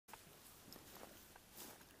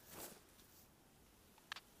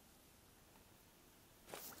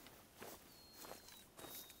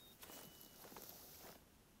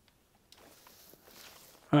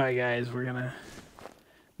Alright guys, we're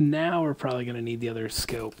probably gonna need the other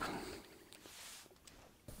scope.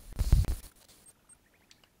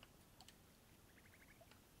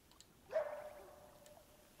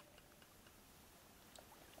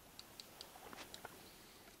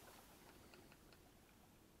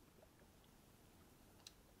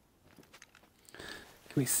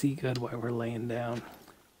 Can we see good while we're laying down?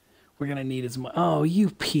 We're gonna need as much. Oh, you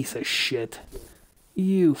piece of shit.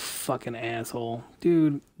 You fucking asshole.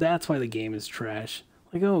 Dude, that's why the game is trash.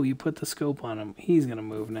 Like, oh, you put the scope on him. He's gonna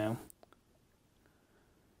move now.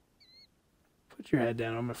 Put your head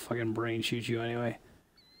down. I'm gonna fucking brain shoot you anyway.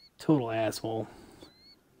 Total asshole.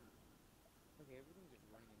 Okay, everything's just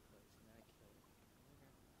running in place, and then I kill it.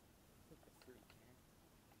 Put the fruit,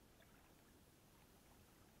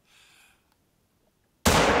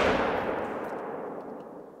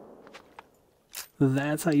 man.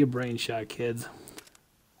 That's how you brain shot, kids.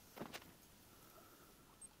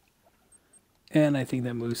 And I think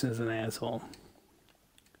that Moose is an asshole.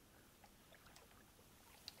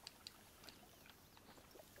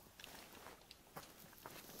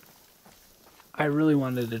 I really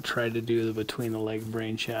wanted to try to do the between the leg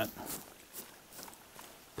brain shot.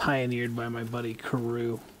 Pioneered by my buddy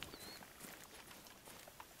Carew.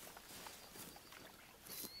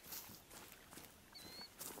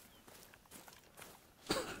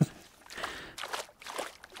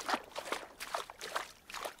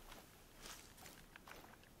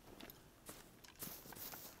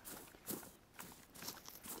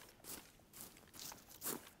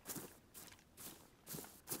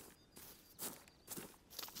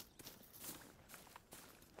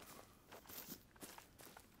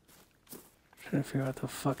 Trying to figure out what the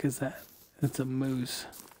fuck is that. It's a moose.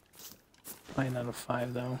 Probably not a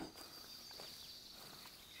 5 though.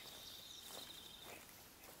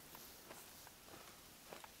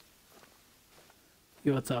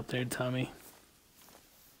 Yo, what's up there, Tommy?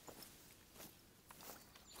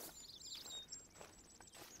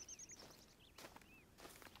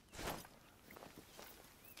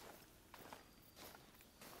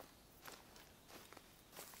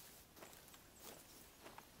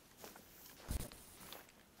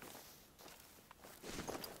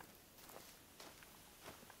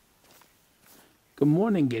 Good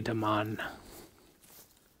morning, Gatorman.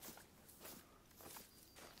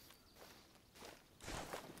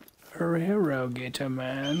 Hero,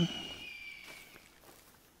 Gatorman.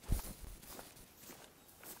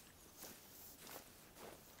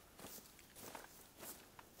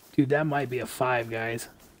 Dude, that might be a 5, guys.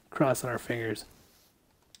 Crossing our fingers.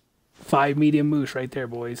 5 medium moose right there,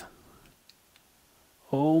 boys.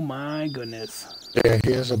 Oh my goodness. Yeah,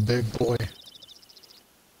 he is a big boy.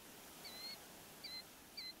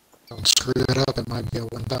 Don't screw that up, it might be a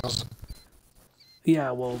 1,000.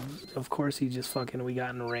 Yeah, well, of course he just fucking, we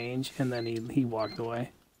got in range, and then he walked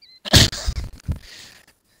away. Yeah,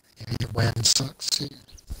 your wind sucks too.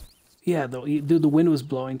 Yeah, dude, the wind was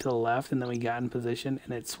blowing to the left, and then we got in position,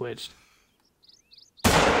 and it switched.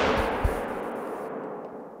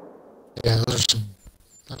 Yeah, that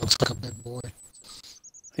looks like a big boy.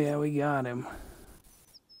 Yeah, we got him.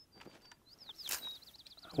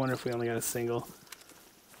 I wonder if we only got a single.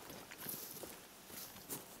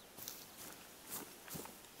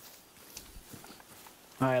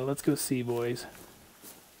 Alright, let's go see, boys.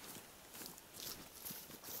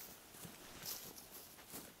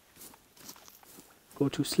 Go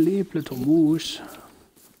to sleep, little moose.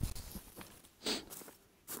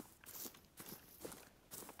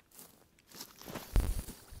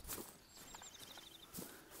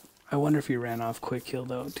 I wonder if he ran off quick kill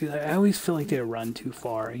though. Dude, I always feel like they run too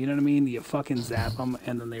far. You know what I mean? You fucking zap them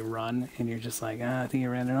and then they run and you're just like, I think he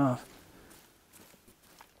ran it off.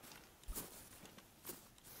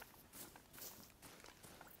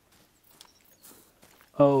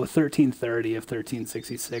 Oh, 1330 of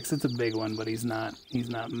 1366. It's a big one, but he's not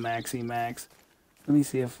maxi max. Let me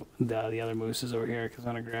see if the other moose is over here because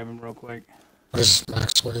I'm gonna grab him real quick. What is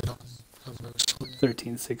max weight on?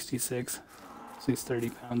 1366. So he's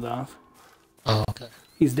 30 pounds off. Oh, okay.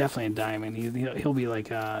 He's definitely a diamond. He'll be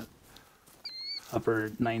like upper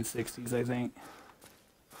 960s, I think.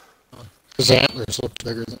 His antlers look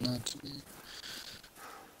bigger than that to me.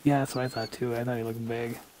 Yeah, that's what I thought too. I thought he looked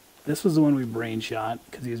big. This was the one we brain shot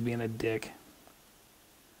because he was being a dick.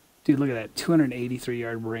 Dude, look at that.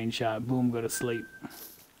 283-yard brain shot. Boom, go to sleep.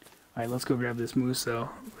 Alright, let's go grab this moose though.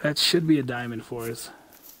 That should be a diamond for us.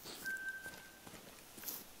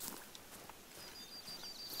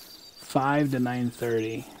 5 to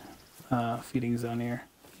 930. Feeding zone here.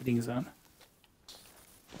 Feeding zone.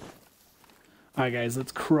 Alright guys,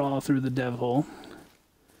 let's crawl through the dev hole.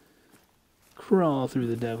 crawl through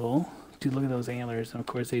the devil. Dude, look at those antlers. And of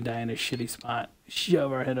course, they die in a shitty spot.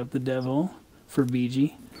 Shove our head up the devil for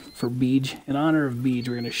Beejy. For Beej. In honor of Beej,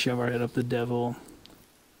 we're going to shove our head up the devil.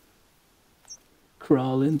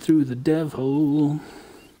 Crawling through the dev hole.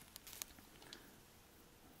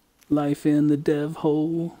 Life in the dev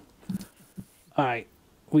hole. Alright,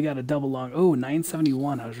 we got a double long. Oh,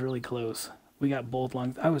 971. I was really close. We got both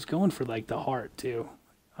lungs. I was going for like the heart too.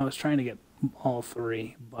 I was trying to get all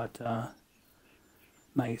three, but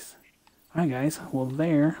nice. Alright guys, well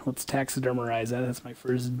there, let's taxidermize that. That's my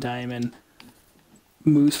first diamond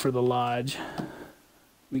moose for the lodge. Let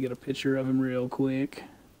me get a picture of him real quick.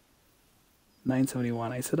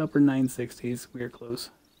 971. I said upper 960s. We are close.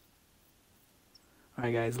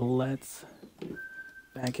 Alright guys, let's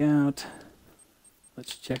back out.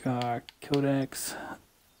 Let's check our codex.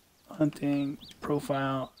 Hunting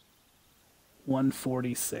profile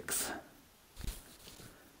 146.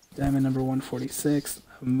 Diamond number 146.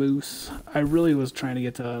 Moose. I really was trying to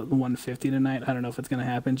get to 150 tonight. I don't know if it's going to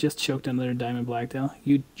happen. Just choked another diamond blacktail.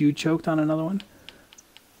 You choked on another one?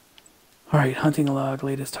 Alright, hunting log,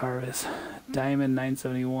 latest harvest. Diamond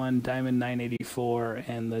 971, diamond 984,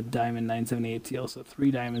 and the diamond 978 teal. So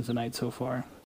 3 diamonds a night so far.